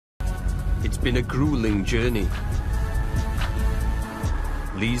It's been a grueling journey.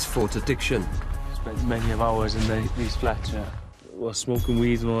 Lee's fought addiction. Spent many of hours in these flats, yeah. Well, smoking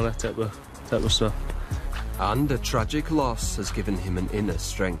weed and all that type of stuff. And a tragic loss has given him an inner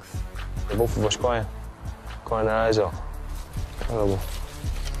strength. Both of us crying our eyes out. Horrible.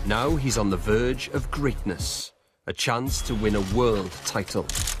 Now he's on the verge of greatness, a chance to win a world title.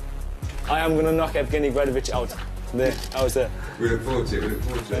 I am going to knock Evgeny Gradovich out. There, I was there. We look forward to it,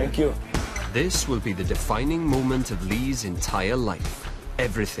 Thank you. This will be the defining moment of Lee's entire life.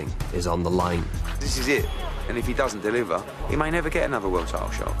 Everything is on the line. This is it, and if he doesn't deliver, he may never get another world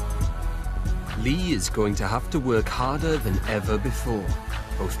title shot. Lee is going to have to work harder than ever before,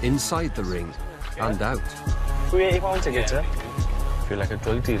 both inside the ring and out. £380 tickets, eh? I feel like a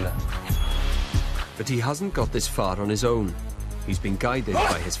drug dealer. But he hasn't got this far on his own. He's been guided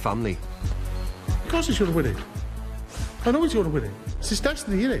by his family. Of course he's going to win it. I know he's going to win it. It's his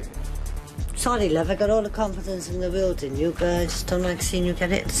destiny, isn't it? Sorry, love, I got all the confidence in the world in you, but I just don't like seeing you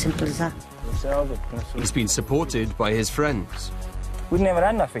get it. As simple as that. He's been supported by his friends. We never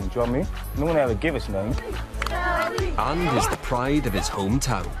had nothing, do you know what I mean? No one ever gave us nothing. And is the pride of his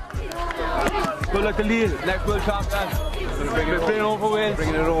hometown. Good luck to Lee, next world champion. Bring it home for Wales.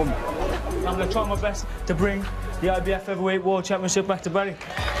 Bringing it home. I'm going to try my best to bring the IBF Heavyweight World Championship back to Barry.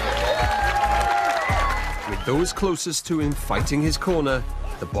 With those closest to him fighting his corner,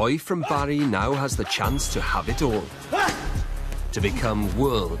 the boy from Barry now has the chance to have it all. To become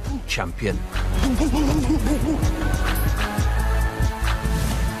world champion.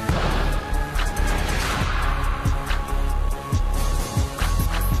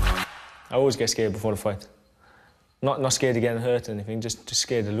 I always get scared before the fight. Not scared of getting hurt or anything, just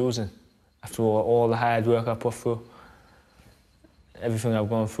scared of losing. After all the hard work I put through, everything I've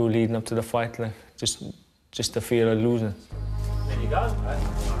gone through leading up to the fight, like just the fear of losing. There you go.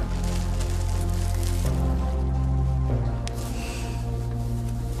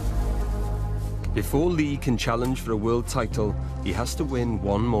 Before Lee can challenge for a world title, he has to win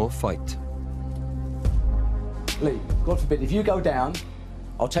one more fight. Lee, God forbid, if you go down,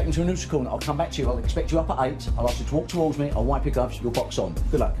 I'll take you to a neutral corner, I'll come back to you, I'll expect you up at 8, I'll ask you to walk towards me, I'll wipe your gloves, you'll box on.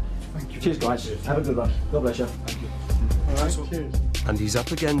 Good luck. Thank you. Cheers, guys. Have a good one. God bless you. Thank you. All right, cheers. And he's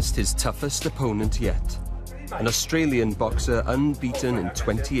up against his toughest opponent yet. An Australian boxer unbeaten in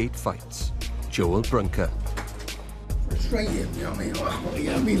 28 fights, Joel Brunker. Australian, you know what I mean? You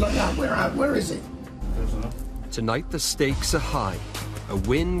know what I mean, like that, where is it? Tonight the stakes are high. A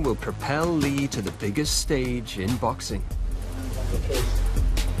win will propel Lee to the biggest stage in boxing.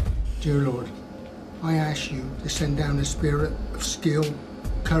 Dear Lord, I ask you to send down a spirit of skill,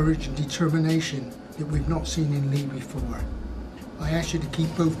 courage and determination that we've not seen in Lee before. I ask you to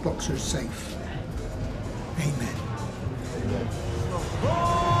keep both boxers safe. Amen.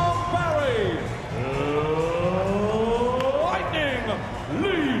 Barry, Lightning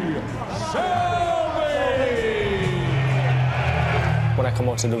Lee Selby. When I come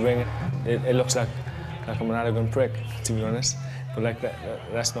out to the ring, it looks like I'm an arrogant prick, to be honest. But like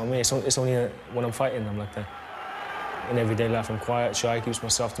that's not me. It's only when I'm fighting I'm like that. In everyday life I'm quiet, shy, keeps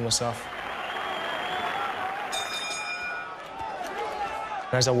myself to myself.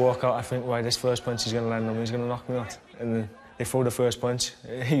 As I walk out, I think, right, this first punch is going to land on me, he's going to knock me out. And then they throw the first punch.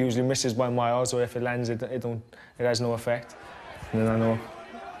 He usually misses by miles, or if it lands, it has no effect. And then I know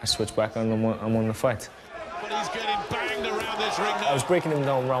I switch back and I'm on the fight. But he's getting banged around this ring now. I was breaking him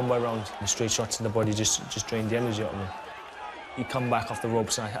down round by round. The straight shots to the body just drained the energy out of me. He come back off the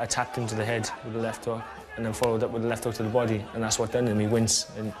ropes, and I tapped him to the head with the left hook, and then followed up with the left hook to the body, and that's what done him. He winced,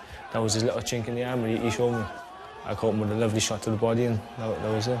 and that was his little chink in the armour he showed me. I caught him with a lovely shot to the body, and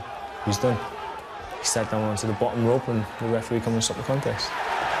that was it. He's done. He sat down onto the bottom rope, and the referee come and stop the contest.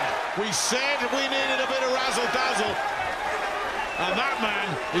 We said we needed a bit of razzle-dazzle, and that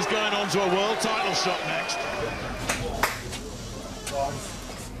man is going on to a world title shot next.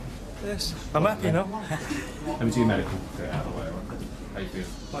 Yes, I'm happy now. Let me do your medical. Get out of the way, right? How you feel?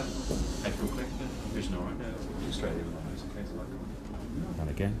 Fine. Head feel clear? Vision all right? Yeah. Straight in. Okay. And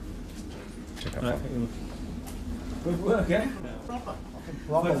again. Check out. Good work, eh?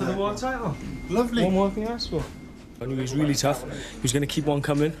 Fight for the world title. Lovely. One more thing to ask for. I knew he was really tough. He was going to keep on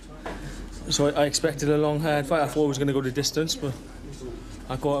coming. So I expected a long, hard fight. I thought he was going to go the distance, but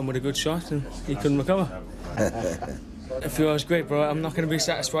I caught him with a good shot and he couldn't recover. I feel I was great, bro. I'm not going to be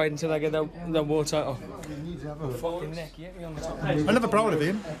satisfied until I get that world title. Fucking neck, he hit me on the top. I'm never proud of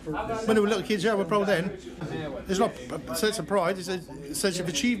him. When we were little kids, yeah, we're proud then. It's not a sense of pride, it's a sense of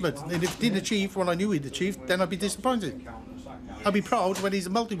achievement. And if he didn't achieve what I knew he'd achieved, then I'd be disappointed. I'd be proud when he's a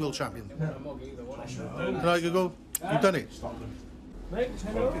multi-world champion. And I could go, you've done it.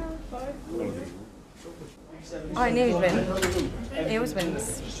 I knew he'd win. He always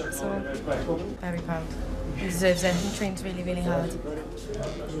wins, so very proud. He deserves it. He trains really, really hard.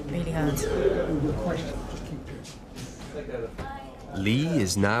 Really hard. Lee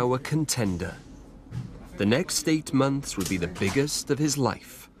is now a contender. The next 8 months will be the biggest of his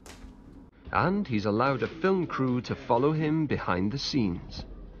life. And he's allowed a film crew to follow him behind the scenes.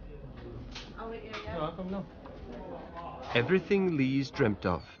 Everything Lee's dreamt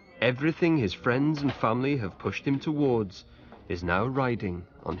of, everything his friends and family have pushed him towards, is now riding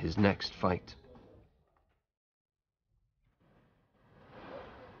on his next fight.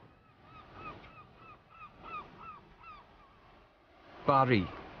 Barry,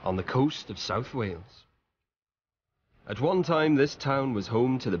 on the coast of South Wales. At one time, this town was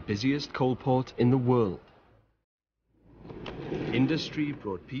home to the busiest coal port in the world. Industry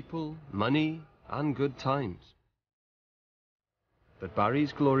brought people, money, and good times. But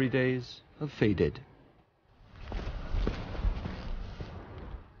Barry's glory days have faded.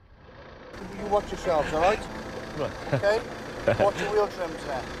 You watch yourselves, all right? Right. Okay? Watch your wheel trims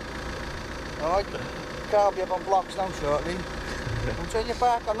there. All right? Car will be up on blocks now shortly. Don't turn your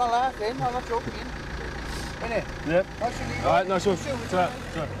back. I'm not laughing. I'm not joking. Innit? Yep. All right, nice one.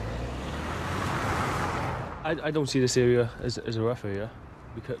 I don't see this area as a rough area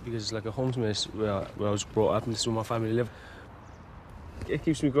because it's like a home to me. It's where I was brought up and this is where my family live. It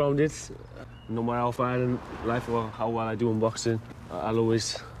keeps me grounded. No matter how far in life or how well I do in boxing, I'll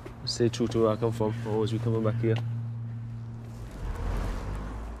always stay true to where I come from. I'll always be coming back here.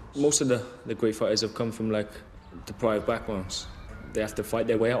 Most of the great fighters have come from like deprived backgrounds. They have to fight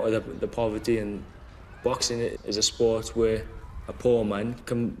their way out of the poverty, and boxing is a sport where a poor man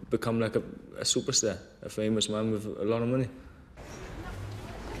can become like a superstar, a famous man with a lot of money.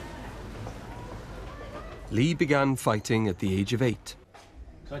 Lee began fighting at the age of 8.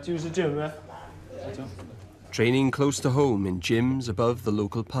 Can I use the gym, yeah? Training close to home in gyms above the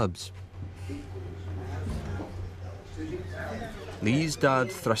local pubs. Lee's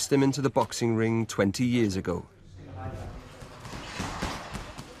dad thrust him into the boxing ring 20 years ago.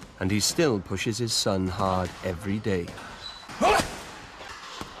 And he still pushes his son hard every day.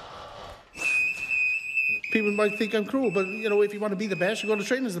 People might think I'm cruel, but, you know, if you want to be the best, you've got to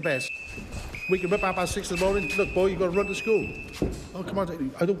train as the best. We can rip up at 6 in the morning. Look, boy, you've got to run to school. Oh, come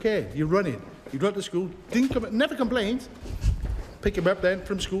on, I don't care. You're running. You run to school. Never complained. Pick him up then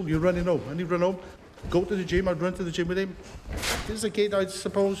from school, you're running home. And he'd run home, go to the gym, I'd run to the gym with him. As a kid, I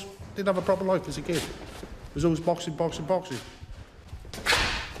suppose, didn't have a proper life as a kid. It was always boxing, boxing, boxing.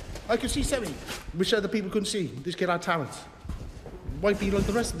 I could see something which other people couldn't see. This kid had talent. Why be like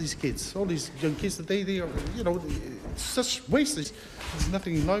the rest of these kids? All these young kids that they are, you know, it's such waste. There's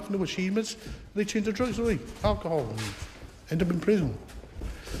nothing in life, no achievements. They change to drugs, don't they? Alcohol, and end up in prison.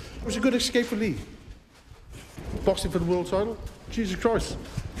 It was a good escape for Lee. Boxing for the world title. Jesus Christ.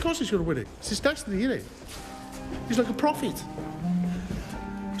 Of course he's going to win it. It's his destiny, isn't it? He's like a prophet.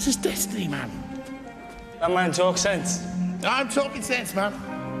 It's his destiny, man. That man talks sense. I'm talking sense, man.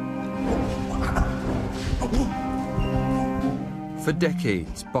 For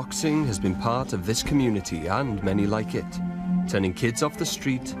decades, boxing has been part of this community and many like it, turning kids off the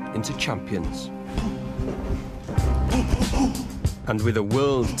street into champions. And with a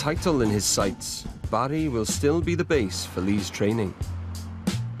world title in his sights, Barry will still be the base for Lee's training.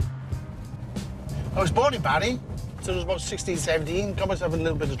 I was born in Barry, so I was about 16, 17, got myself in a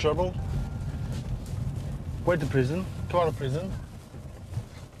little bit of trouble. Went to prison, come out of prison.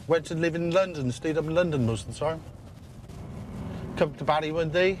 Went to live in London, stayed up in London most of the time. Come to Barry one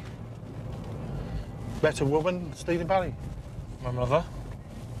day, met a woman, stayed in Barry. My mother?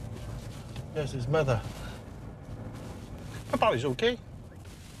 Yes, his mother. But Barry's okay.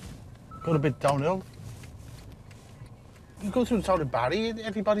 Got a bit downhill. You go through the town of Barry, and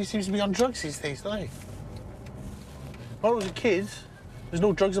everybody seems to be on drugs these days, don't they? When I was a kid, there's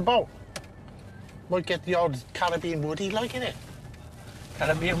no drugs about. Might get the odd Caribbean woody, like, innit?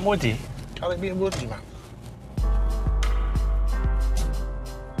 Caribbean woody? Caribbean woody, man.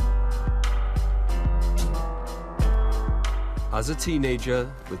 As a teenager,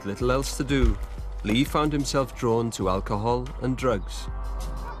 with little else to do, Lee found himself drawn to alcohol and drugs.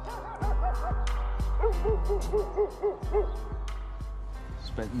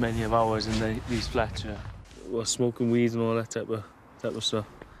 Spent many of hours in these flats, yeah. Well, smoking weed and all that type of stuff.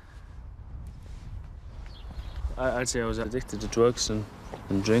 I'd say I was addicted to drugs and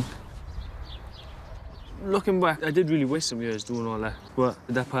drink. Looking back, I did really waste some years doing all that, but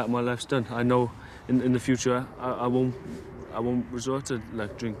that part of my life's done. I know in the future I won't resort to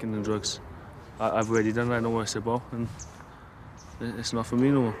like drinking and drugs. I've already done that. I know where I step out, and it's not for me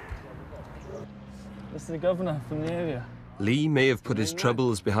no more. This is the governor from the area. Lee may have put his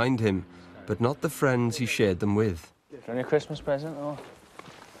troubles behind him, but not the friends he shared them with. Any Christmas present or?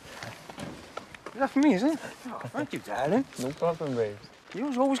 Is that for me, is it? Oh, thank you, darling. No problem, babes. You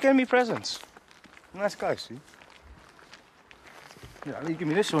was always getting me presents. Nice guy, see? Yeah, you give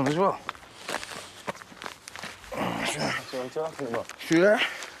me this one as well. That's what I'm talking about. Sure?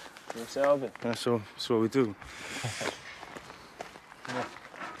 You're Selby. That's what we do.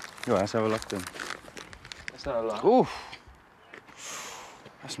 Yeah, let's have a look then. That's not a lot. Ooh!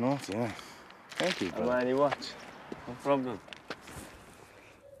 That's naughty, yeah. Thank you, brother. I'm you watch. No problem.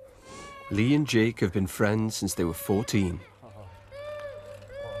 Lee and Jake have been friends since they were 14.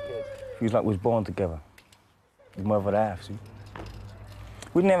 Feels like we was born together. His mother half, see?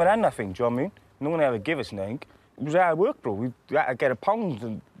 We never had nothing, do you know what I mean? No one ever gave us nothing. It was hard work, bro. We had to get £1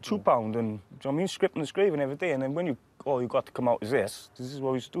 and £2 and, do you know what I mean? Scripting and scraping every day. And then when all you got to come out is this. This is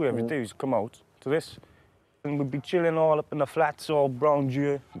what we used to do every day. We used to come out to this. And we'd be chilling all up in the flats, all brown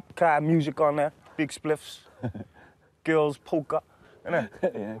dew, car music on there, big spliffs, girls, polka, innit?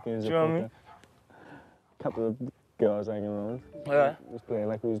 Yeah, do you know what I mean? Couple of girls hanging around. Yeah. Just playing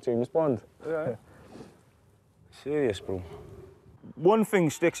like we was James Bond. Yeah. Serious, bro. One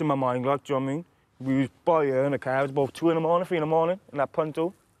thing sticks in my mind, like, do you know what I mean? We was by here in a car, it was about 2 in the morning, 3 in the morning, in that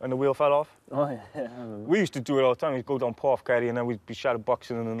Punto, and the wheel fell off. Oh, yeah, I remember. We used to do it all the time. We'd go down Porthcurry and then we'd be shadow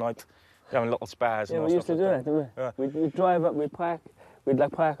boxing in the night, having little spars and yeah, all we used to stuff do like that, didn't we? Yeah. We'd drive up, we'd park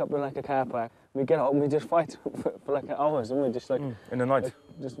up in like a car park. We'd get out and we'd just fight for like hours, and we just like... in the night. Like,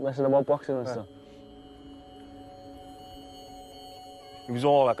 just messing about boxing and stuff. It was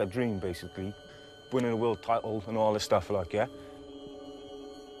all like a dream, basically. Winning a world title and all this stuff, like, yeah.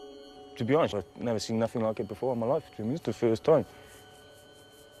 To be honest, I've never seen nothing like it before in my life. Do you know what I mean? It's the first time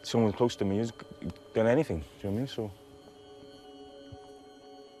someone close to me has done anything. Do you know what I mean? So.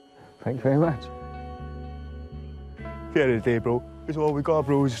 Thank you very much. At the end of the day, bro, it's all we got,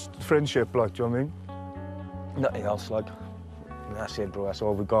 bro. Is friendship, like, do you know what I mean? Nothing else, like. And that's it, bro. That's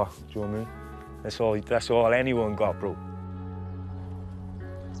all we got. Do you know what I mean? That's all anyone got, bro.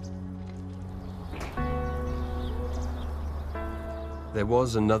 There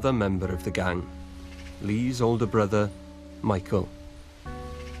was another member of the gang, Lee's older brother, Michael.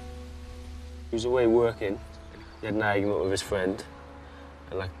 He was away working. He had an argument with his friend,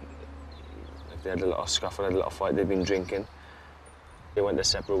 and like they had a little scuffle, had a little fight. They'd been drinking. They went their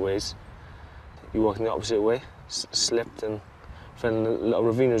separate ways. He walked in the opposite way, slipped, and fell in a little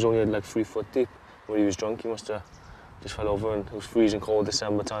ravine. It was only like 3 foot deep. When he was drunk, he must have just fell over, and it was freezing cold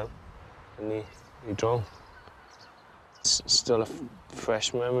December time, and he drowned. It's still a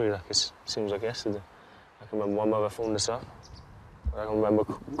fresh memory, like it seems like yesterday. I can remember my mother phoned us up. I can remember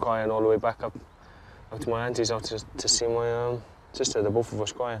crying all the way back up to my auntie's house to see my sister, the both of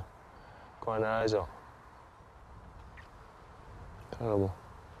us crying our eyes out. Terrible.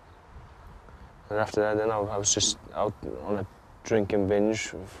 And after that, then I was just out on a drinking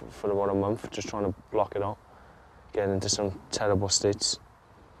binge for about a month, just trying to block it out, getting into some terrible states.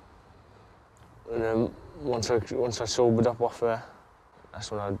 And then once I sobered up off there,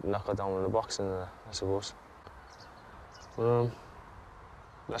 that's when I knocked her down with the boxing, I suppose. But,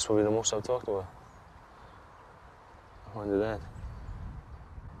 that's probably the most I've talked about. I find it dead.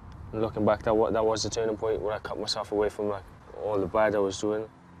 And looking back, that was the turning point where I cut myself away from like all the bad I was doing.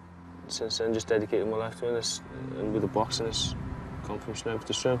 Since then, just dedicated my life to it, and with the boxing, it's gone from strength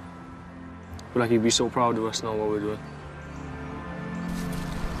to strength. But like, he'd be so proud of us now what we're doing.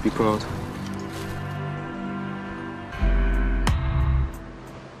 Be proud.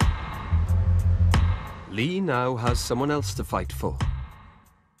 Lee now has someone else to fight for.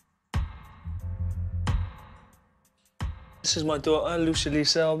 This is my daughter, Lucy Lee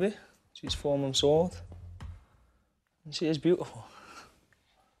Selby. She's 4 months old. And she is beautiful.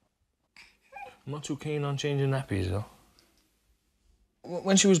 I'm not too keen on changing nappies, though.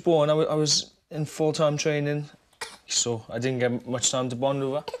 When she was born, I was in full-time training, so I didn't get much time to bond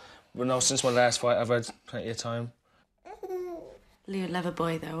with her. But now, since my last fight, I've had plenty of time. Lee would love a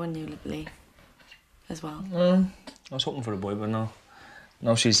boy, though, wouldn't you, Lee? As well. I was hoping for a boy, but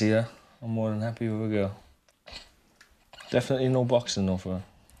now she's here. I'm more than happy with a girl. Definitely no boxing, though, for her.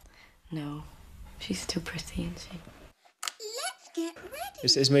 No, she's too pretty, isn't she? Let's get ready.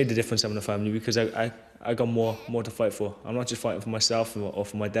 It's made a difference having a family because I got more to fight for. I'm not just fighting for myself or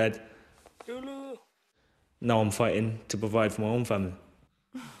for my dad. Now I'm fighting to provide for my own family.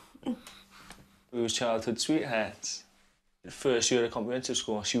 We was childhood sweethearts. The first year of comprehensive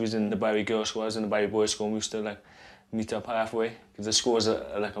school, she was in the Barry Girls' School, I was in the Barry Boys' School, and we used to like meet up halfway because the schools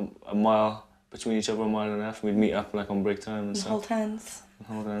are like a mile between each other a mile and a half. We'd meet up like on break time and stuff. Hold hands.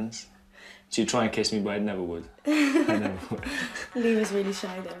 Hold hands. She'd try and kiss me, but I never would. I never would. Lee was really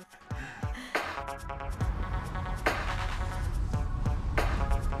shy though.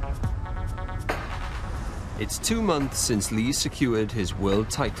 It's 2 months since Lee secured his world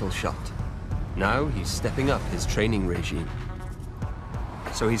title shot. Now he's stepping up his training regime.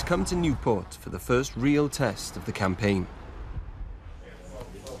 So he's come to Newport for the first real test of the campaign.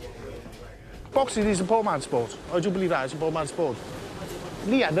 Boxing is a poor man's sport. I do believe that, it's a poor man's sport.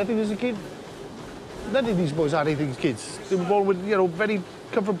 Lee had nothing as a kid. None of these boys had anything as kids. They were born with, you know,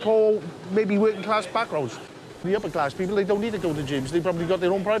 come from poor, maybe working class backgrounds. The upper class people, they don't need to go to gyms. They probably got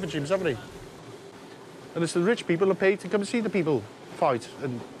their own private gyms, haven't they? And it's the rich people that pay to come and see the people fight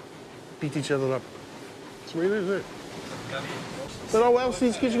and beat each other up. That's the way it is, isn't it? But how else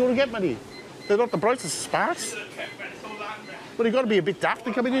these kids are going to get money? They're not the brightest of sparks. But you've got to be a bit daft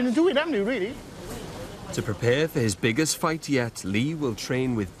to come in and do it, haven't you, really? To prepare for his biggest fight yet, Lee will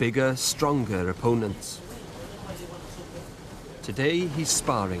train with bigger, stronger opponents. Today, he's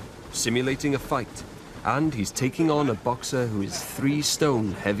sparring, simulating a fight, and he's taking on a boxer who is 3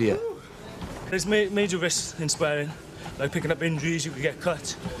 stone heavier. There's major risks in sparring, like picking up injuries, you could get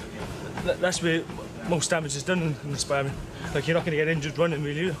cut. That's where most damage is done in the sparring. Like, you're not going to get injured running,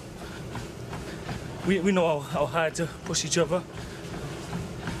 really. We know how hard to push each other.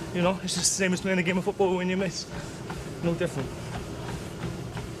 You know, it's just the same as playing a game of football when you miss. No different.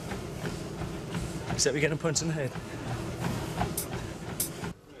 Except we're getting a punch in the head.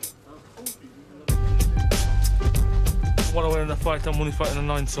 When I went in the fight, I'm only fighting a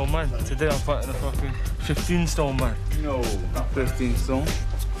 9 stone man. Today I'm fighting a fucking 15 stone man. No, not 15 stone.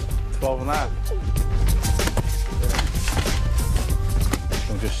 12 and a half.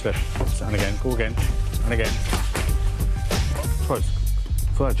 Don't just slip. And again, go again. And again. First.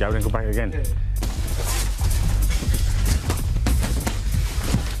 For that jab, then go back again.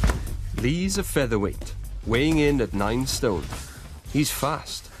 Lee's a featherweight, weighing in at 9 stone. He's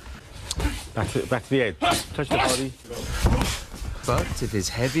fast. Back to the head. Touch the body. But if his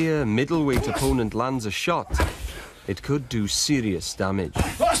heavier middleweight opponent lands a shot, it could do serious damage.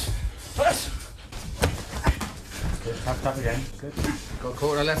 Tap again. Good. Got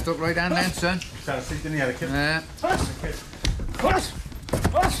caught a left hook right hand then, son. Start sinking the other kid.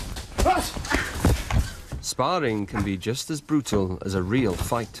 Sparring can be just as brutal as a real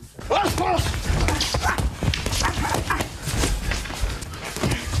fight.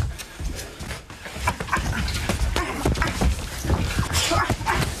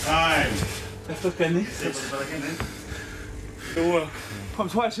 Left hook in there.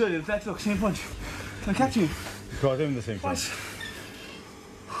 Pump twice earlier, left hook, same punch. Can I catch you? Got him the same punch.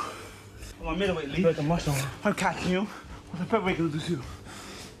 I'm a middleweight, Lee. I'm catching you. What's a featherweight going to do to you?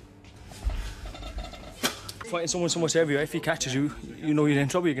 Fighting someone so much heavier, if he catches you, you know you're in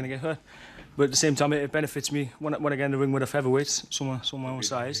trouble, you're going to get hurt. But at the same time, it benefits me when I get in the ring with a featherweight, someone my own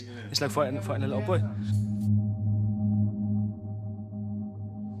size. It's like fighting a little boy.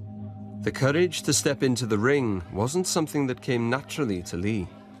 The courage to step into the ring wasn't something that came naturally to Lee.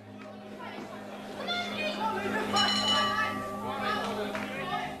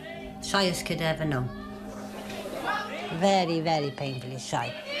 Shyest kid I ever known. Very, very painfully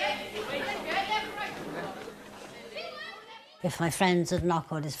shy. If my friends would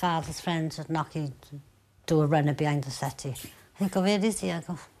knock, or his father's friends would knock, he'd do a runner behind the settee. He'd go, where is he? I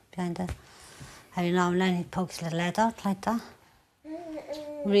go, behind there. Every now and then he'd poke his little head out like that.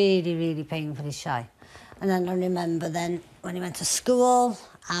 Really, really painfully shy. And then I remember then when he went to school,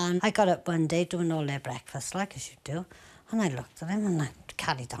 and I got up one day doing all their breakfast, like as you do, and I looked at him and I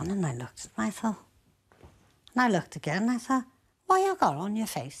carried on and I looked at myself. And I looked again and I thought, what you got on your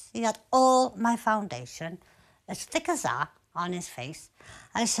face? He had all my foundation, as thick as that, on his face.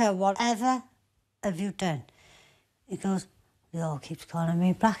 I said, whatever have you done? He goes, they all keeps calling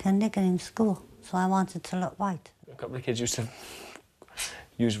me black and nigger in school, so I wanted to look white. A couple of kids used to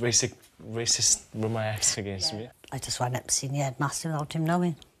use racist remarks against me. I just went up to see the headmaster without him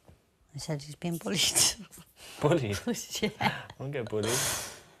knowing. I said he's been bullied. Bullied? Yeah. I don't get bullied.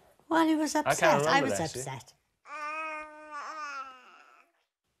 Well, he was upset. I was that, upset.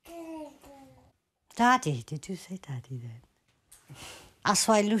 Daddy, did you say Daddy then? That's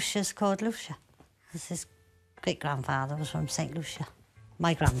why Lucia's called Lucia. Because his great-grandfather was from St. Lucia.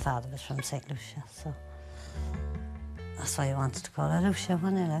 My grandfather was from St. Lucia, so... That's why he wanted to call her Lucia,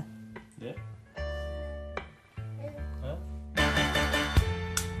 wasn't it, love? Yeah.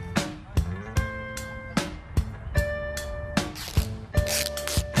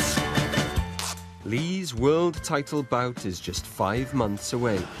 Lee's world title bout is just 5 months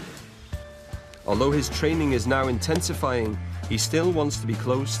away. Although his training is now intensifying, he still wants to be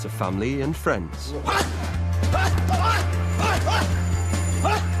close to family and friends.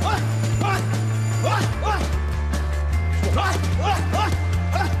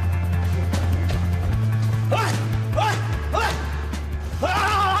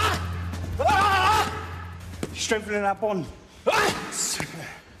 Strengthening that bond.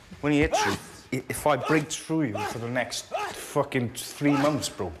 When he hits you, if I break through you for the next fucking 3 months,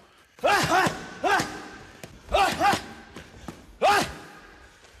 bro.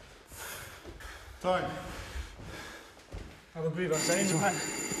 Time. Have a breather, saying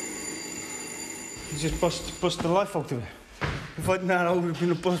you just bust the life out of me. If I'd known, I would have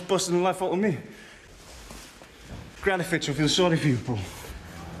been busting the life out of me. Gratification, I feel sorry for you, bro.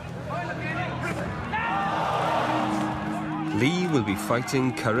 Lee will be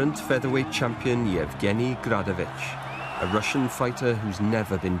fighting current featherweight champion Yevgeny Gradovich, a Russian fighter who's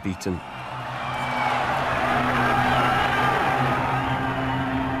never been beaten.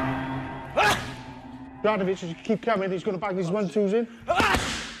 Gradovich, as you keep coming, he's going to bang these 1-2s in.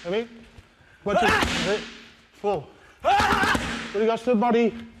 I mean, 1, 2, that's it. 4. When he goes to the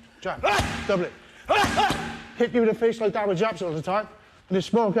body, jab, double it. Hit you in the face like that with jabs all the time. And if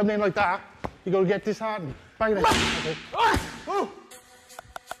small coming in like that, you got to get disheartened. Bang it in. Okay.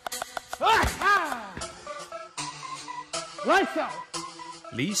 Lights out.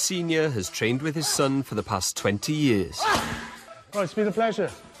 Lee Sr. has trained with his son for the past 20 years. Well, it's been a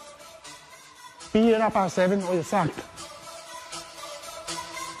pleasure. Be here at 7:30 or you're sacked.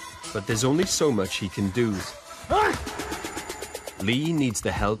 But there's only so much he can do. Lee needs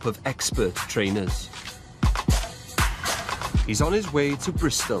the help of expert trainers. He's on his way to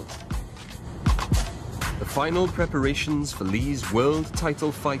Bristol. The final preparations for Lee's world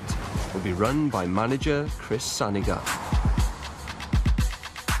title fight will be run by manager Chris Sanigar.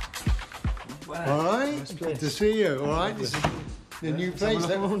 All right, good to see you. All right, this is the new place.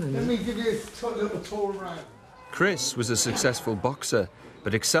 Let me give you a little tour around. Chris was a successful boxer,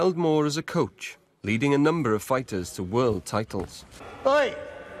 but excelled more as a coach, leading a number of fighters to world titles. Oi!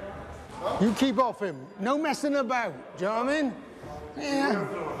 You keep off him. No messing about. Do you know what I mean?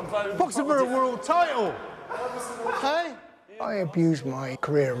 Yeah. Boxing for a world title. Hey? I abused my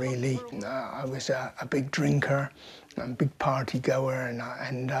career, really. I was a big drinker, a big party goer,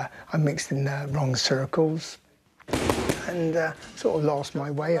 and I mixed in the wrong circles and sort of lost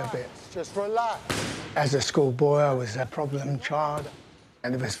my way a bit. Just relax. As a schoolboy, I was a problem child,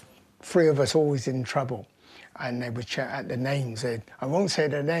 and there was 3 of us always in trouble. And they would shout out the names. I won't say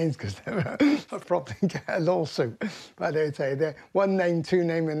their names because I'd probably get a lawsuit. But they'd say one name, 2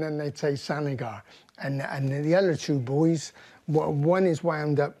 name, and then they'd say Sanigar. And the other 2 boys, one is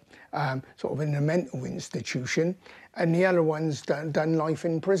wound up sort of in a mental institution, and the other one's done life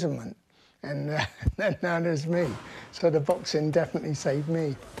imprisonment. And then now there's me. So the boxing definitely saved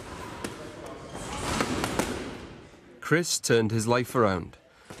me. Chris turned his life around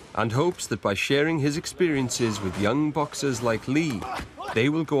and hopes that by sharing his experiences with young boxers like Lee, they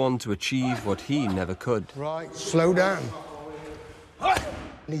will go on to achieve what he never could. Right, slow down.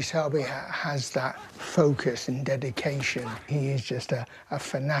 Lee Selby has that focus and dedication. He is just a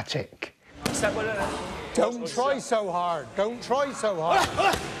fanatic. Don't try so hard. Don't try so hard.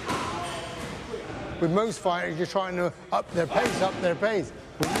 With most fighters, you're trying to up their pace.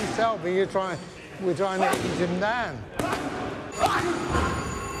 With Lee Selby, we're trying to ease him down.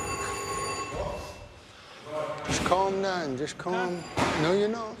 Just calm down, just calm. No, you're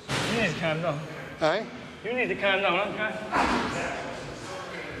not. You need to calm down. Hey? You need to calm down, okay?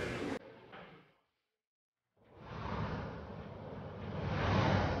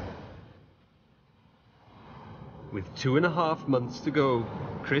 With 2.5 months to go,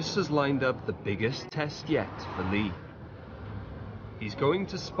 Chris has lined up the biggest test yet for Lee. He's going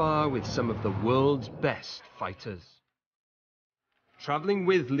to spar with some of the world's best fighters. Travelling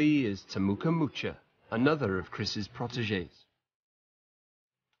with Lee is Temuka Mucha, another of Chris's protégés.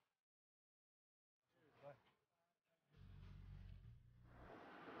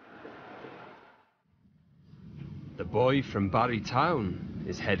 The boy from Barry Town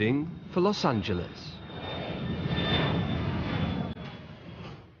is heading for Los Angeles.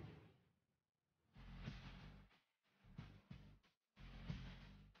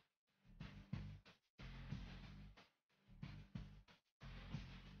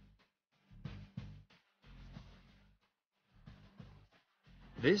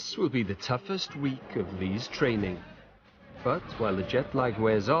 This will be the toughest week of Lee's training. But while the jet lag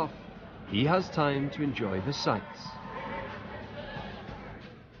wears off, he has time to enjoy the sights.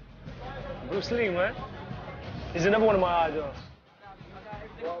 Bruce Lee, man. He's another one of my idols.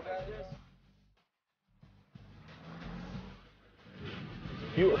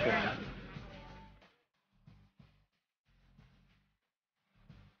 Beautiful.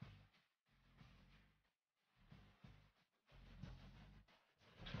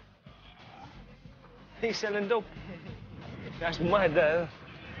 He's selling dope. That's mad, that.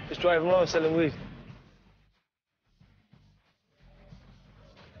 Just driving around selling weed.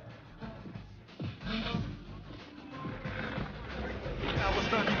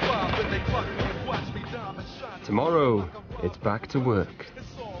 Tomorrow, it's back to work.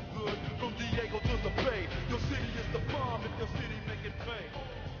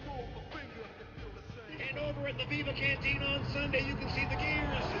 And over at the Viva Canteen on Sunday, you can see the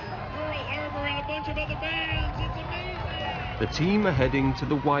Gears, Pearl Harbor, and a bunch of other bands. It's amazing! The team are heading to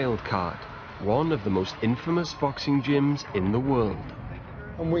the Wild Card, one of the most infamous boxing gyms in the world.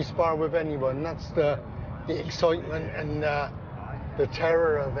 And we spar with anyone. That's the excitement and the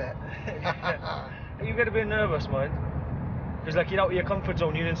terror of it. You get a bit nervous, man. Because like you're out of your comfort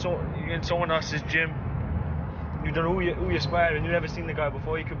zone, you're in someone else's gym. You don't know who you're sparring, you've never seen the guy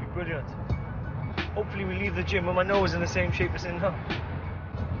before, you could be brilliant. Hopefully we leave the gym with my nose in the same shape as in now.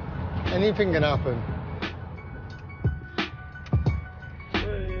 Anything can happen.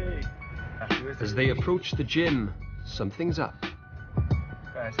 As they approach the gym, something's up.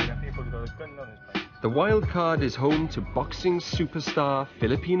 The Wild Card is home to boxing superstar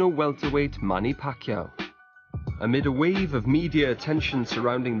Filipino welterweight Manny Pacquiao. Amid a wave of media attention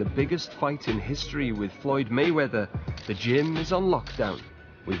surrounding the biggest fight in history with Floyd Mayweather, the gym is on lockdown,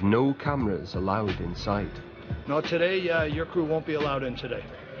 with no cameras allowed inside. No, today, your crew won't be allowed in today.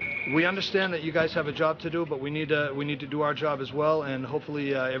 We understand that you guys have a job to do, but we need to do our job as well, and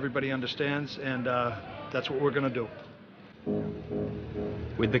hopefully everybody understands, and that's what we're going to do.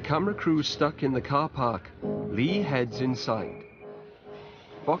 With the camera crew stuck in the car park, Lee heads inside.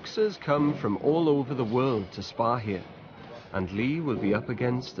 Boxers come from all over the world to spar here, and Lee will be up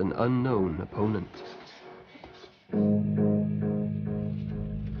against an unknown opponent.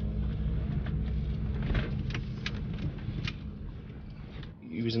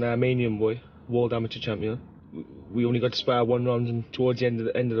 He was an Armenian boy, world amateur champion. We only got to spar one round, and towards the end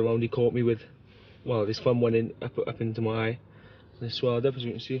of the round he caught me with, well, this thumb went in up into my eye. And it swelled up, as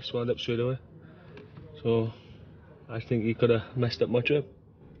you can see, swelled up straight away. So I think he could have messed up my trip.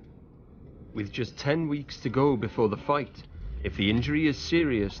 With just 10 weeks to go before the fight, if the injury is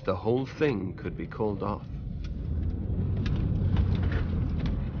serious, the whole thing could be called off.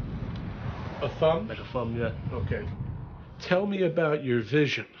 A thumb? Like a thumb, yeah. Okay. Tell me about your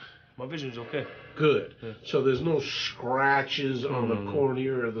vision. My vision's okay. Good. Yeah. So there's no scratches on the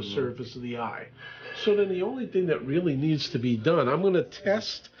cornea or the surface of the eye. So then the only thing that really needs to be done, I'm going to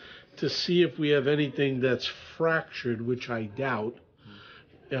test to see if we have anything that's fractured, which I doubt.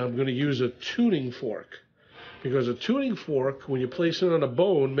 And I'm going to use a tuning fork. Because a tuning fork, when you place it on a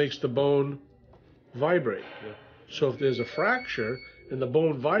bone, makes the bone vibrate. Yeah. So if there's a fracture and the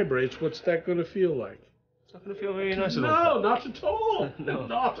bone vibrates, what's that going to feel like? It's not going to feel very nice at No, all. not at all. No.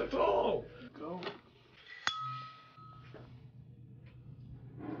 Not at all. Go.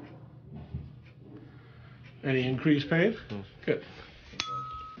 Any increased pain? Good.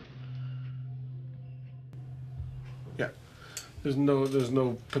 Yeah. There's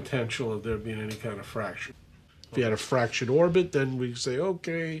no potential of there being any kind of fracture. If you had a fractured orbit, then we say,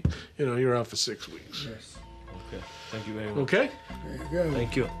 okay, you're out for 6 weeks. Yes. Okay. Thank you very much. Okay? There you go.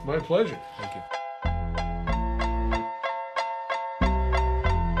 Thank you. My pleasure. Thank you.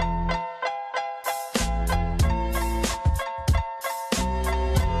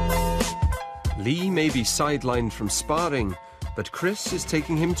 Lee may be sidelined from sparring, but Chris is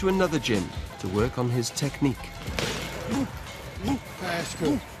taking him to another gym to work on his technique. That's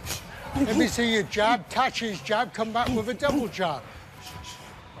good. Let me see your jab, catch his jab, come back with a double jab.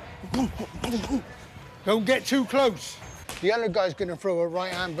 Don't get too close. The other guy's going to throw a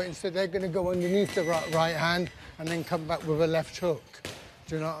right hand, but instead they're going to go underneath the right hand and then come back with a left hook.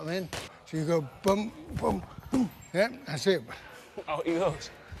 Do you know what I mean? So you go boom, boom, boom. Yeah, that's it. Out he goes.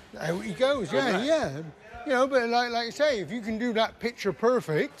 Out he goes, yeah. But like I say, if you can do that picture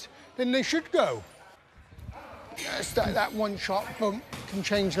perfect, then they should go. Yes, that one shot, boom, can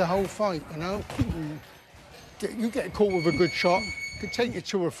change the whole fight, You get caught with a good shot, it could take you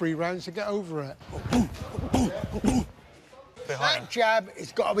 2 or 3 rounds to get over it. That jab,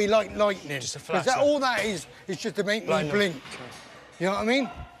 it's got to be like lightning. Just a flash. Because all that is just to make me blink. You know what I mean?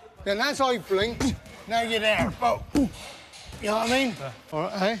 Then as I blinked, now you're there. Boom. You know what I mean? Yeah. All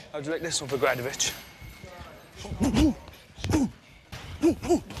right, hey? How'd you like this one for Gradovich?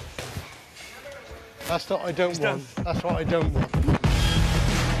 That's what I don't want. That's what I don't want.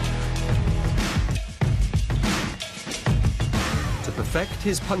 To perfect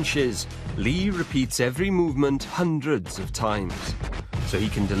his punches, Lee repeats every movement hundreds of times, so he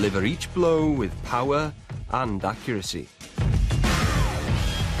can deliver each blow with power and accuracy.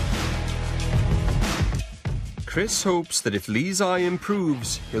 Chris hopes that if Lee's eye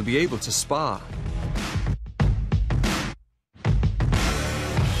improves, he'll be able to spar.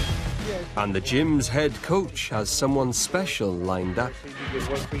 And the gym's head coach has someone special lined up. Good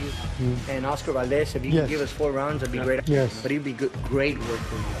work for you. And Oscar Valdez, if you can give us 4 rounds, that'd be great. Yes. But he'd be good, great work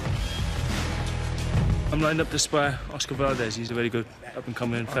for you. I'm lined up to spar Oscar Valdez. He's a very good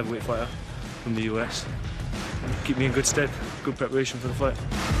up-and-coming featherweight fighter from the US. Keep me in good stead. Good preparation for the fight.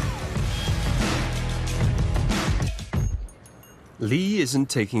 Lee isn't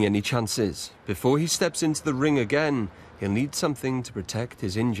taking any chances. Before he steps into the ring again, he'll need something to protect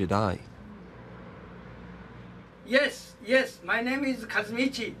his injured eye. Yes, my name is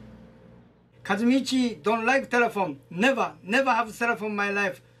Kazumichi. Kazumichi don't like telephone. Never have telephone in my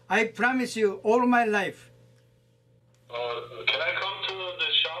life. I promise you, all my life. Can I come to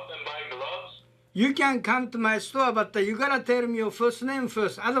the shop and buy gloves? You can come to my store, but you gotta tell me your first name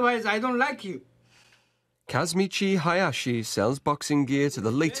first. Otherwise, I don't like you. Kazumichi Hayashi sells boxing gear to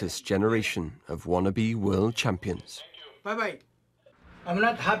the latest generation of wannabe world champions. Bye-bye. I'm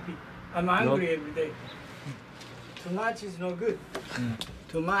not happy. I'm hungry every day. Too much is no good.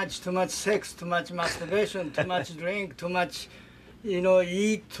 Too much sex, too much masturbation, too much drink, too much,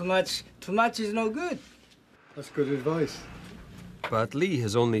 eat, too much is no good. That's good advice. But Lee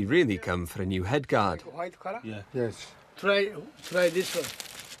has only really come for a new head guard. White color? Yeah. Yes. Try this one.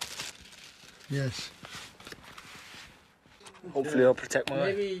 Yes. Hopefully I'll protect my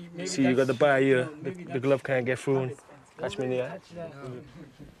eye. See, you got the bar here. The glove can't get through and catch me in the eye.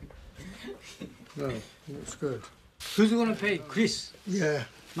 No, that's good. Who's gonna pay? Chris? Yeah.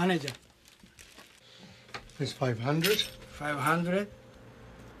 Manager. It's 500. 500.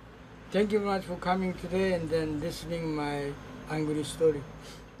 Thank you very much for coming today and then listening my angry story.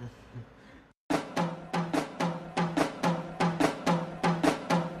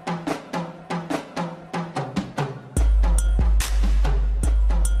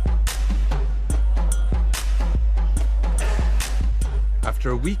 After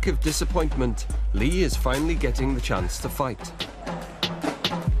a week of disappointment, Lee is finally getting the chance to fight.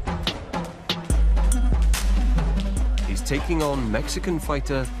 He's taking on Mexican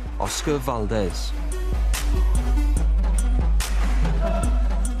fighter Oscar Valdez.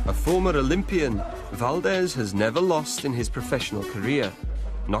 A former Olympian, Valdez has never lost in his professional career,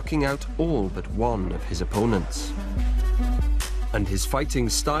 knocking out all but one of his opponents. And his fighting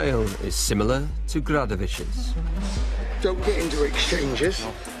style is similar to Gradovich's. Don't get into exchanges.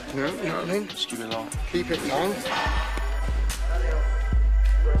 No, you know what I mean? Just keep it long. Keep it long.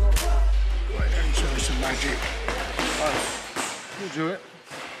 Right then, show some magic. You do it.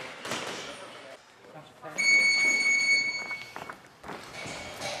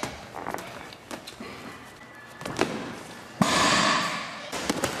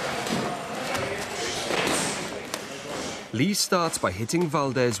 Lee starts by hitting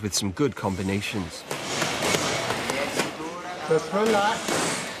Valdez with some good combinations. Just relax.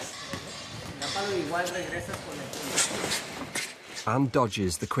 And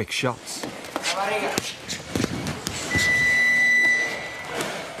dodges the quick shots.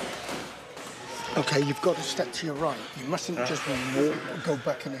 Okay, you've got to step to your right. You mustn't just walk, go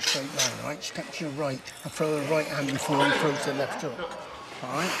back in a straight line, right? Step to your right and throw the right hand before he throws the left hook,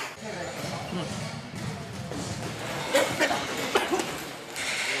 all right?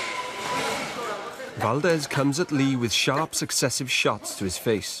 Valdez comes at Lee with sharp, successive shots to his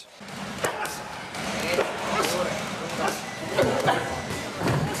face.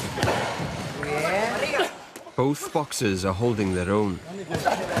 Both boxers are holding their own.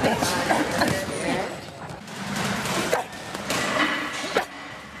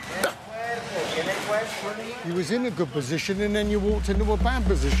 You was in a good position and then you walked into a bad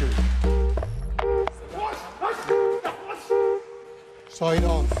position. Side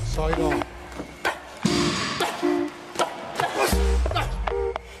on, side on.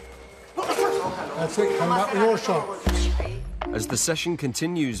 That's it, come back with your shot. As the session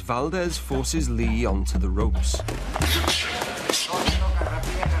continues, Valdez forces Lee onto the ropes.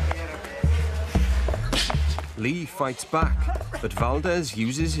 Lee fights back, but Valdez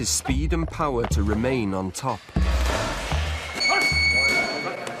uses his speed and power to remain on top.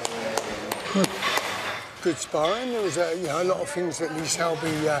 Good sparring. There was a lot of things that Lee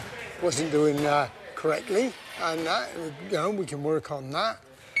Selby wasn't doing correctly, and we can work on that.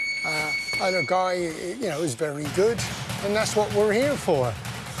 And a guy, is very good, and that's what we're here for,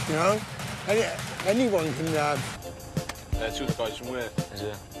 Anyone can Two of the guys from where? Is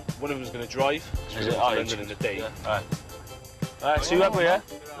it? One of them's going to drive. Is it? To London in the day. Yeah. All right, see you up here, yeah?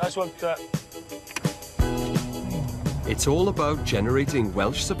 Nice one. It's all about generating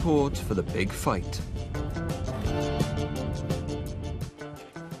Welsh support for the big fight.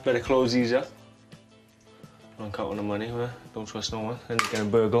 Better close these up. Don't count on the money, don't trust no one. And they're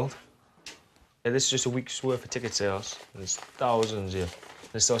getting burgled. Yeah, this is just a week's worth of ticket sales. There's thousands here.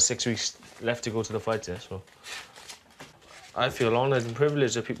 There's still 6 weeks left to go to the fight there, so. I feel honoured and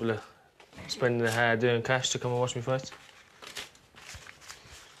privileged that people are spending their hard-earned cash to come and watch me fight.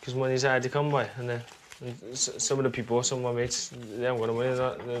 Because money's hard to come by, and some of the people, some of my mates, they haven't got no money,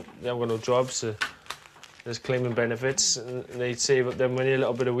 they haven't got no jobs, they're just claiming benefits, and they save up their money a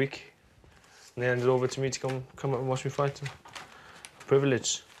little bit a week, and they hand it over to me to come up and watch me fight.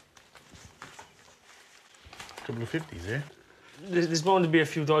 Privilege. Couple of 50s, eh? There's bound to be a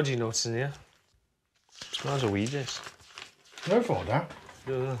few dodgy notes in here. Smells of weed, this. No fault, that.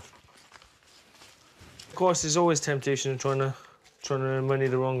 Yeah. Of course, there's always temptation in trying to earn money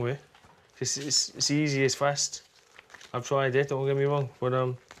the wrong way. It's easy, it's fast. I've tried it, don't get me wrong, but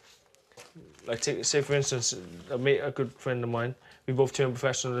like say for instance, a good friend of mine, we both turned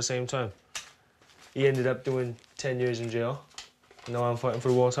professional at the same time. He ended up doing 10 years in jail. Now I'm fighting for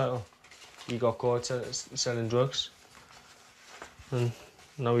the world title. He got caught selling drugs, and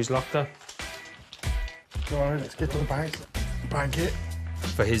now he's locked up. Go on, let's get to the bank. Bank it.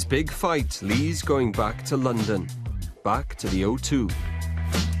 For his big fight, Lee's going back to London, back to the O2.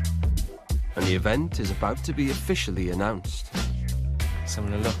 And the event is about to be officially announced. Let's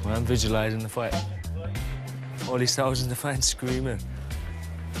have a look, man. Visualising the fight. All these thousands of fans screaming.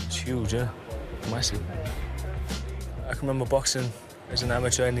 It's huge, yeah? Massive. I can remember boxing as an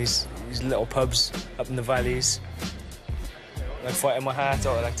amateur in these little pubs up in the valleys. Like fighting my heart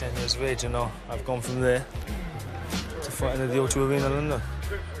out at like 10 years of age, you know. I've gone from there to fighting at the O2 Arena in London.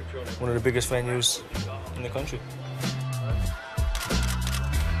 One of the biggest venues in the country.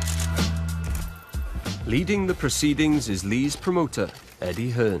 Leading the proceedings is Lee's promoter, Eddie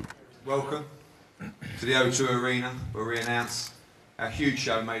Hearn. Welcome to the O2 Arena, where we announce our huge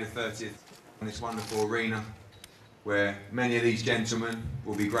show May the 30th on this wonderful arena, where many of these gentlemen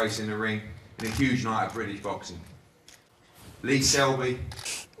will be gracing the ring in a huge night of British boxing. Lee Selby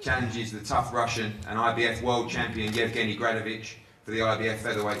challenges the tough Russian and IBF world champion Yevgeny Gradovich for the IBF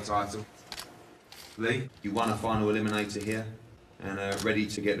featherweight title. Lee, you won a final eliminator here and are ready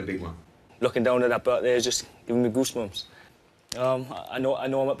to get the big one. Looking down at that belt there is just giving me goosebumps. I know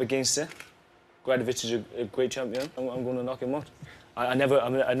I'm up against it. Gradovich is a great champion. I'm going to knock him out. I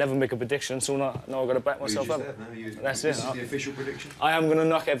never make a prediction, so now I've got to back myself up. That's it. This is the official prediction? I am going to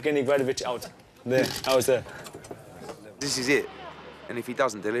knock Evgeny Gradovich out. There, I was there. This is it. And if he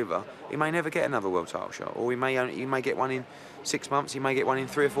doesn't deliver, he may never get another world title shot, or he may get one in 6 months, he may get one in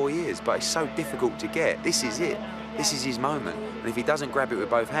 3 or 4 years. But it's so difficult to get. This is it. This is his moment. And if he doesn't grab it with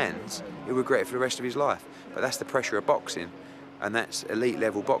both hands, he'll regret it for the rest of his life. But that's the pressure of boxing, and that's elite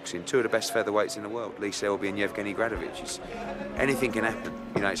level boxing. 2 of the best featherweights in the world, Lee Selby and Yevgeny Gradovich. Anything can happen.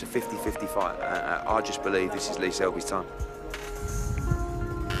 You know, it's a 50-50 fight. I just believe this is Lee Selby's time.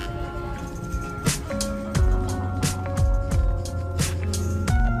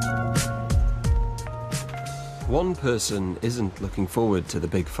 One person isn't looking forward to the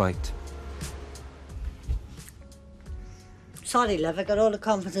big fight. Sorry, love, I got all the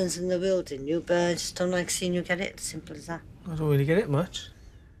confidence in the world in you, but I just don't like seeing you get it. Simple as that. I don't really get it much.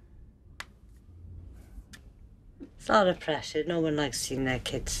 It's a lot of pressure. No one likes seeing their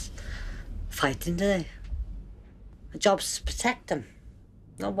kids fighting, do they? My job's to protect them,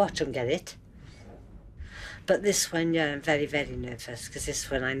 not watch them get it. But this one, yeah, I'm very, very nervous, because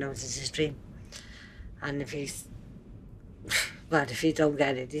this one I know this is his dream. And if he's, well, if he don't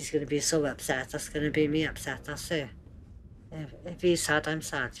get it, he's going to be so upset. That's going to be me upset, that's it. If he's sad, I'm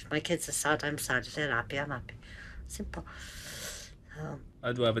sad. If my kids are sad, I'm sad. If they're happy, I'm happy. Simple.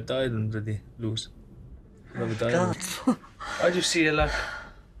 I'd rather die than bloody lose. I'd rather die. God. I just see it like,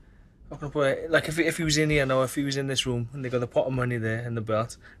 how can I put it? Like if he was in here now, if he was in this room and they got the pot of money there and the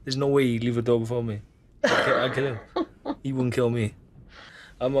belt, there's no way he'd leave the door before me. I'd kill him. He wouldn't kill me.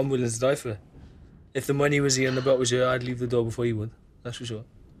 I'm willing to die for it. If the money was here and the belt was here, I'd leave the door before he would. That's for sure.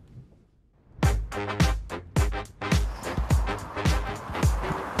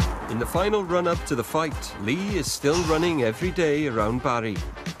 In the final run-up to the fight, Lee is still running every day around Barry.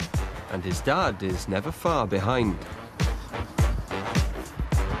 And his dad is never far behind.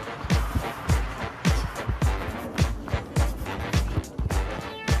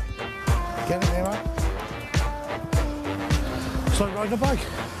 Get it there, man. It's like riding a bike.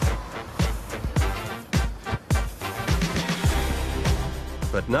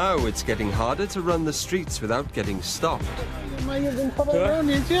 But now it's getting harder to run the streets without getting stopped. Man, you're going to pop around,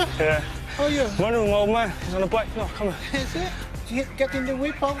 ain't you? Yeah. How are you? One of them, old man. He's on a bike. No, come on. Is it? Do you get in the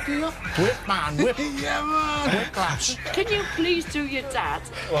whip out, do you? Whip, man, whip. Yeah, man. Whip clash. Can you please do your dad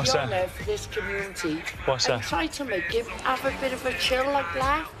What's your that? love for this community What's and that? try to make him have a bit of a chill like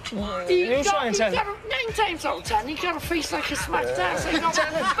that? You try and tell him. 9 times out of 10, he got a face like a smashed ass. He got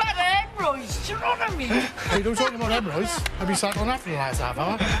better hemorrhoids, do you know what I mean? Hey, don't talk about hemorrhoids. I'll be sat on that for the last half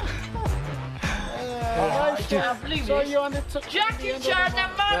hour. I can't believe So it. you're on the Jackie Chan, a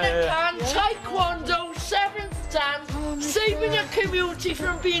mannequin, Taekwondo, 7th Dan, saving a community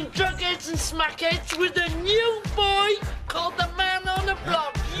from being drugheads and smackheads with a new boy called the Man on the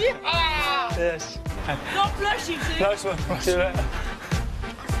Block. Yeah! Yes. God bless you, Steve. Nice one. See you later.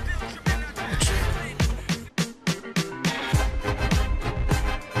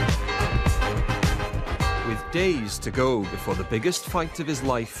 With days to go before the biggest fight of his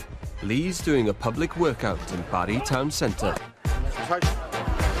life, Lee's doing a public workout in Barry Town Centre.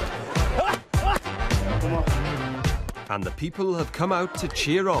 And the people have come out to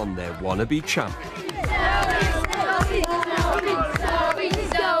cheer on their wannabe champ.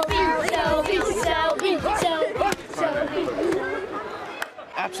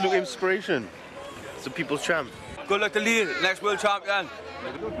 Absolute inspiration. It's the people's champ. Good luck to Lee, next world champion.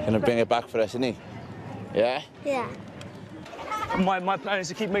 Gonna bring it back for us, isn't he? Yeah? Yeah. My plan is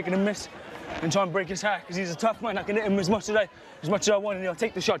to keep making him miss and try and break his heart, because he's a tough man. I can hit him as much as I want, and he'll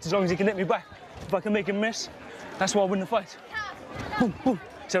take the shots as long as he can hit me back. If I can make him miss, that's why I win the fight. Boom, boom.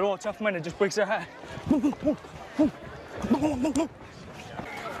 So they're all tough men, it just breaks their heart. Boom, boom, boom, boom, boom, boom, boom.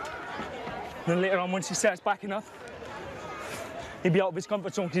 Then later on, once he starts backing up, he'll be out of his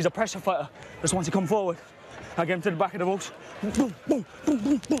comfort zone because he's a pressure fighter. Just wants to come forward. I get him to the back of the ropes. Boom, boom, boom, boom,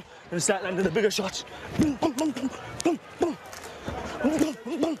 boom, boom. And start landing the bigger shots. Boom, boom, boom, boom, boom, boom.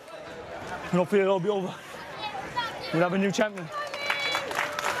 And hopefully it'll all be over. We'll have a new champion.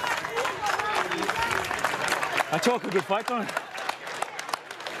 I talk a good fight, don't I?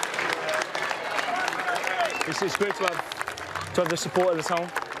 It's great to have the support of the town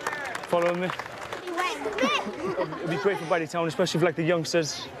following me. It'd be great for Barry Town, especially for like the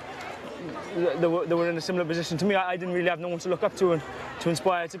youngsters. They were in a similar position to me. I didn't really have no one to look up to and to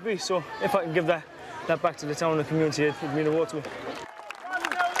inspire to be. So if I can give that back to the town and the community, it would mean a lot to me.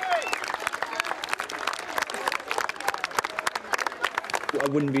 I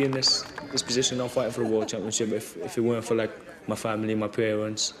wouldn't be in this position now fighting for a world championship if it weren't for like my family, my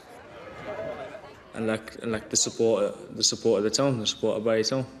parents, and like the support of the town, the support of Barry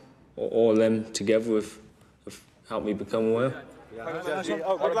Town. All them together have helped me become who I am.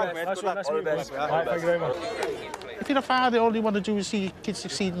 Good luck, mate. Good luck. All the best. Thank you very much. If you're a father, all you want to do is see your kids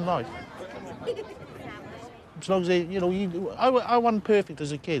succeed in life. As long as they, I wasn't perfect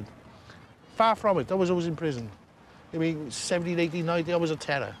as a kid. Far from it. I was always in prison. I mean, 17, 18, 19, I was a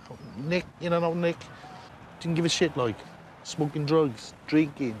terror. Nick, Nick, didn't give a shit, like. Smoking drugs,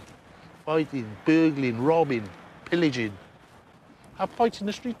 drinking, fighting, burgling, robbing, pillaging. Have fights in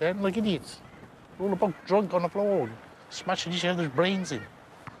the street then, like idiots. All about drunk on the floor, smashing each other's brains in.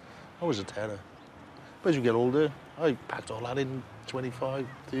 I was a terror. But as you get older, I packed all that in, 25,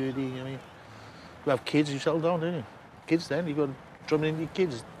 30, I mean. You have kids, you settle down, don't you? Kids then, you've got to drum it into your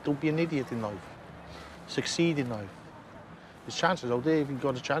kids. Don't be an idiot in life. Succeed in life. There's chances out there. If you've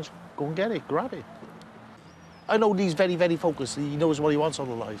got a chance, go and get it, grab it. I know Lee's very, very focused. He knows what he wants out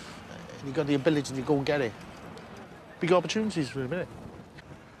of life. And he's got the ability to go and get it. Big opportunities for a minute.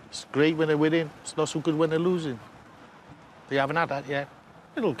 It's great when they're winning. It's not so good when they're losing. They haven't had that yet.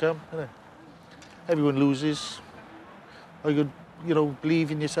 It'll come, innit? Everyone loses. I could,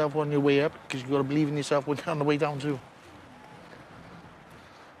 believe in yourself on your way up, because you've got to believe in yourself when you're on the way down too.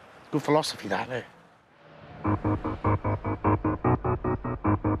 Good philosophy, that, eh?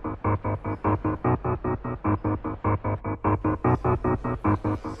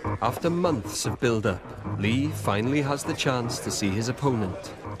 After months of build-up, Lee finally has the chance to see his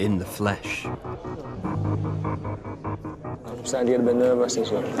opponent in the flesh. I'm starting to get a bit nervous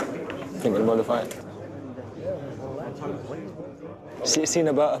this week, thinking about the fight. Seeing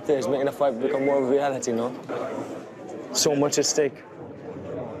about up there is making the fight become more of a reality, So much at stake.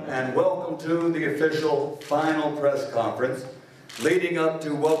 And welcome to the official final press conference leading up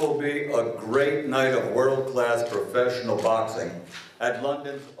to what will be a great night of world-class professional boxing at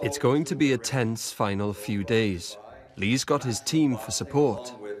London's... It's going to be a tense final few days. Lee's got his team for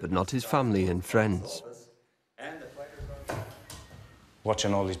support, but not his family and friends.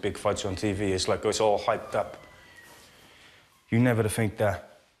 Watching all these big fights on TV, it's like it's all hyped up. You never think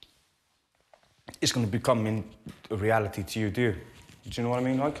that it's going to become a reality to you, do you? Do you know what I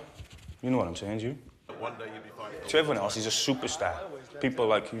mean, like? You know what I'm saying, do you? One day you'll be fine. To everyone else, he's a superstar. People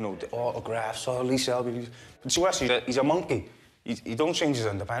like, you know, the autographs, oh, Lee Selby. But to us, he's a monkey. He don't change his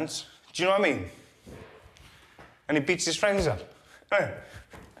underpants. Do you know what I mean? And he beats his friends up. Hey.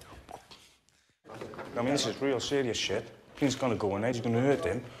 I mean, this is real serious shit. He's gonna go in there, he's gonna hurt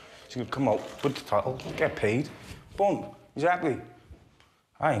them. He's gonna come out, put the title, get paid. Boom. He's happy.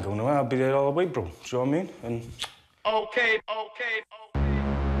 I ain't going nowhere, I'll be there all the way, bro. Do you know what I mean? And... Okay.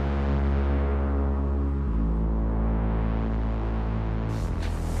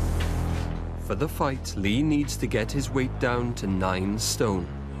 For the fight, Lee needs to get his weight down to 9 stone,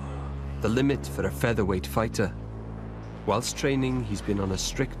 the limit for a featherweight fighter. Whilst training, he's been on a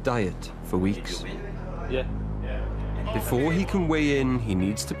strict diet for weeks. Yeah. Before he can weigh in, he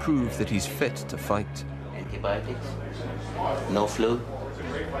needs to prove that he's fit to fight. Antibiotics, no flu,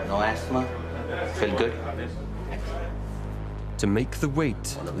 no asthma, feel good. To make the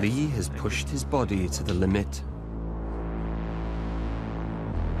weight, Lee has pushed his body to the limit.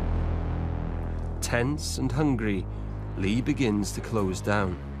 Tense and hungry, Lee begins to close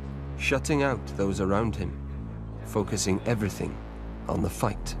down, shutting out those around him, focusing everything on the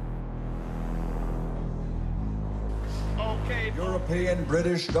fight. European,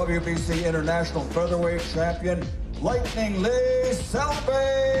 British, WBC International Featherweight Champion, Lightning Lee Selby!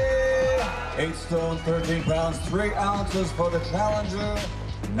 8 stone, 13 pounds, 3 ounces for the challenger,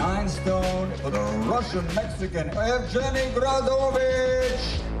 9 stone for the Russian-Mexican Evgeny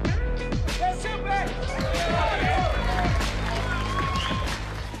Gradovich!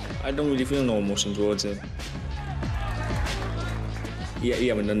 I don't really feel no emotion towards him. He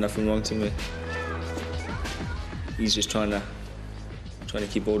haven't done nothing wrong to me. He's just trying to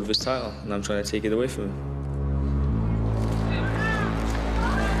keep hold of his title, and I'm trying to take it away from him.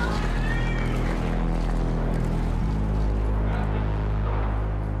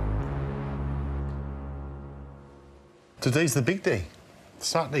 Today's the big day.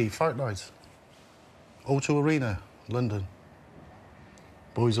 Saturday, fight night. O2 Arena, London.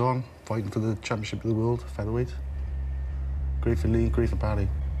 Boys on, fighting for the championship of the world, featherweight. Great for Lee, great for Paddy.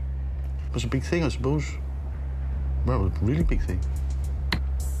 It was a big thing, I suppose. Well, a really big thing.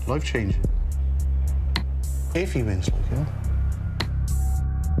 Life-changing. If he wins, you know.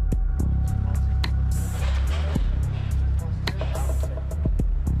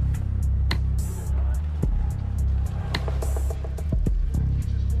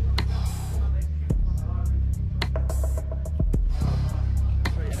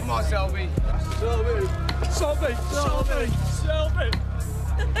 Come on, Selby. Selby.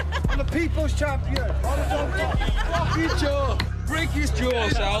 I'm the people's champion. Block his jaw. Break his jaw,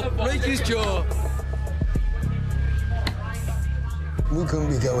 Sal. Break his jaw. We couldn't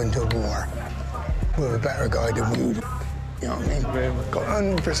be going to war with a better guy than you. You know what I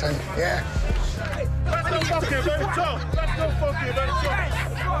mean? 100%, yeah. Let's go fucking very tough. Let's go fucking very tough.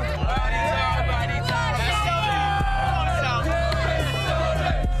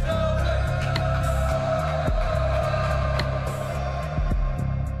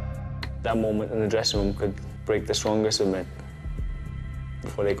 That moment in the dressing room could break the strongest of men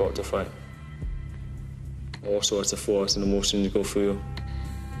before they got to fight. All sorts of thoughts and emotions go through you.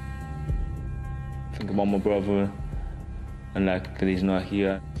 Think about my brother and like that he's not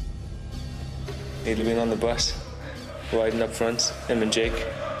here. He'd have been on the bus, riding up front, him and Jake.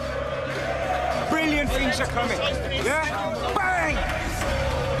 Brilliant things are coming. Yeah? Bang!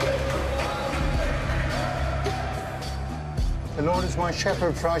 The Lord is my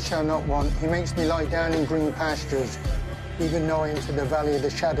shepherd, for I shall not want. He makes me lie down in green pastures. Even though into the valley of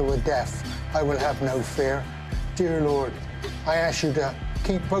the shadow of death, I will have no fear. Dear Lord, I ask you to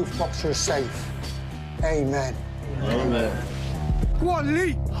keep both boxers safe. Amen. Amen. Go on,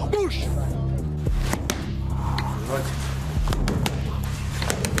 Lee. Push.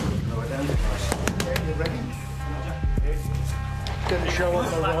 Didn't show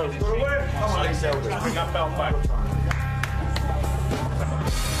up the road. Come on, Selby. Bring that belt back.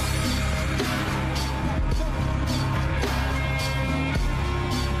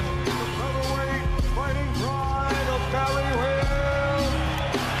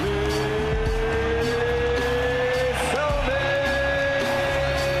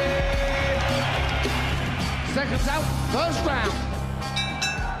 Seconds out, first round.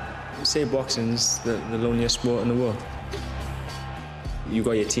 Say boxing's the loneliest sport in the world. You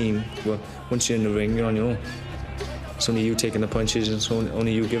got your team, but once you're in the ring, you're on your own. It's only you taking the punches, and it's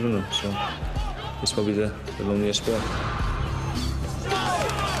only you giving them. So it's probably the loneliest sport.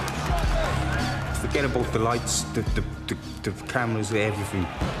 Forget about the lights, the cameras, everything.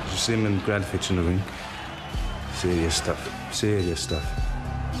 Just him and Gradovich in the ring. Serious stuff. Serious stuff.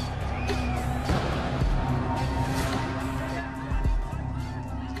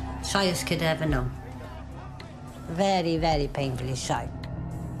 Shyest kid ever known. Very, very painfully shy.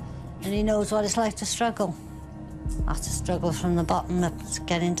 And he knows what it's like to struggle. Have to struggle from the bottom up to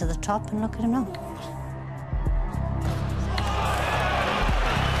get into the top, and look at him now.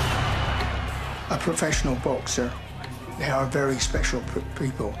 A professional boxer, they are very special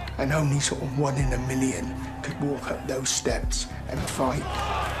people, and only sort of 1 in a million could walk up those steps and fight.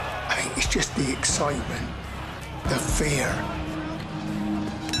 I mean, it's just the excitement, the fear.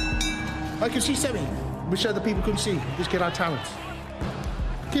 I can see Semi, which other people couldn't see. This kid had talent.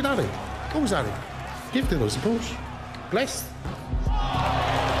 Kid had it. Always had it. Gifted, I suppose. Blessed.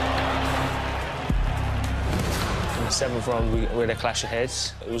 In the 7th round, we had a clash of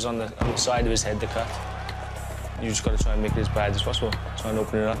heads. It was on the side of his head, the cut. You just got to try and make it as bad as possible. Try and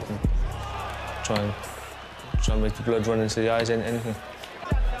open it up and try and make the blood run into the eyes, anything.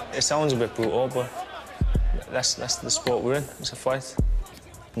 It sounds a bit brutal, but that's the sport we're in. It's a fight.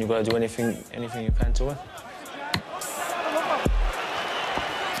 And you've got to do anything you can to win.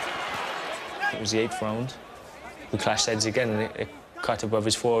 It was the 8th round. We clashed heads again, and it cut above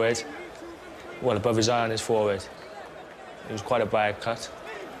his forehead. Well, above his eye on his forehead. It was quite a bad cut.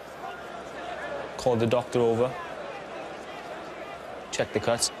 Called the doctor over. Checked the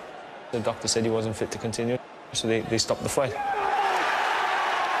cuts. The doctor said he wasn't fit to continue, so they stopped the fight.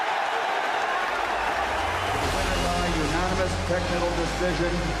 Unanimous technical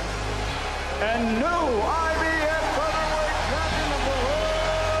decision. And new IBF featherweight champion of the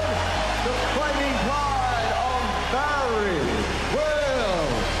world, the Fighting Pride of Barry, Will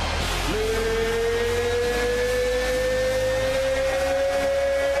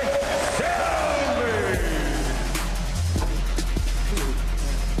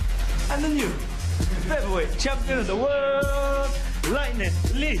And the new featherweight champion of the world, Lightning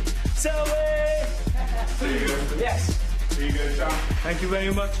Lee Selby. Yes. Thank you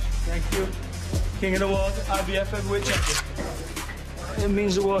very much. Thank you. King of the world, IBF heavyweight champion. It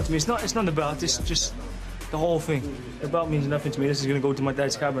means the world to me. It's not the belt. It's just the whole thing. The belt means nothing to me. This is going to go to my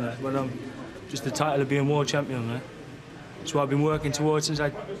dad's cabinet. But just the title of being world champion, man. It's what I've been working towards since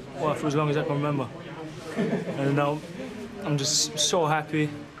for as long as I can remember. And now I'm just so happy.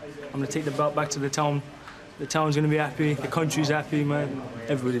 I'm going to take the belt back to the town. The town's going to be happy. The country's happy, man.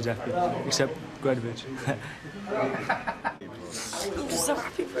 Everybody's happy, except Gradovich. I'm just so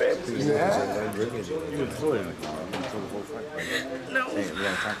happy for him. Yeah. No.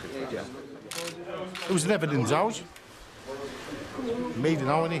 It was never in his house. Made it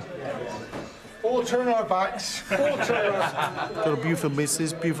now, innit? All turn our backs. All turn our Got a beautiful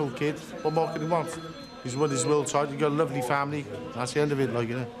missus, beautiful kid. What more can he want? He's won his world title. He's got a lovely family. That's the end of it, like,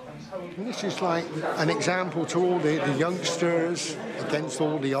 you know. And this is like an example to all the youngsters against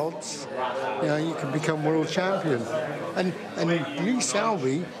all the odds. You know, you can become world champion. And Lee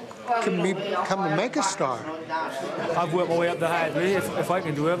Selby can become a megastar. I've worked my way up the hard way. If I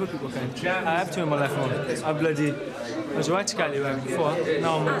can do it, other people can. I have two in my left one. I was right to Cali right before.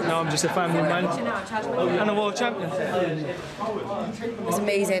 Now I'm just a family man and a world champion. It's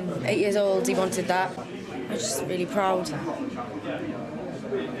amazing. 8 years old, he wanted that. I'm just really proud.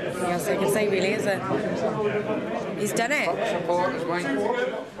 Nothing else I can say, really, is it? He's done it.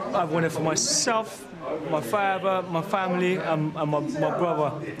 I've won it for myself, my father, my family, and my brother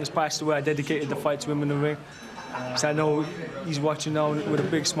who's passed away. I dedicated the fight to him in the ring. So I know he's watching now with a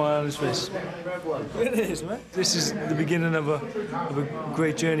big smile on his face. It is, man. This is the beginning of a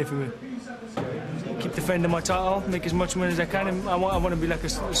great journey for me. Keep defending my title, make as much money as I can, and I want to be like a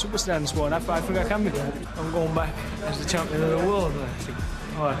superstar in this sport. I think I can be. I'm going back as the champion of the world. I think,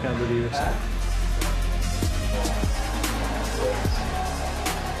 oh, I can't believe this.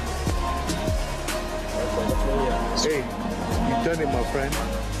 Hey, you've done it, my friend.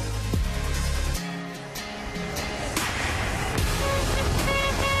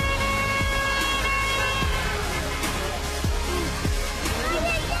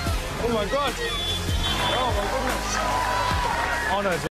 Oh my God! Oh my goodness! Oh no.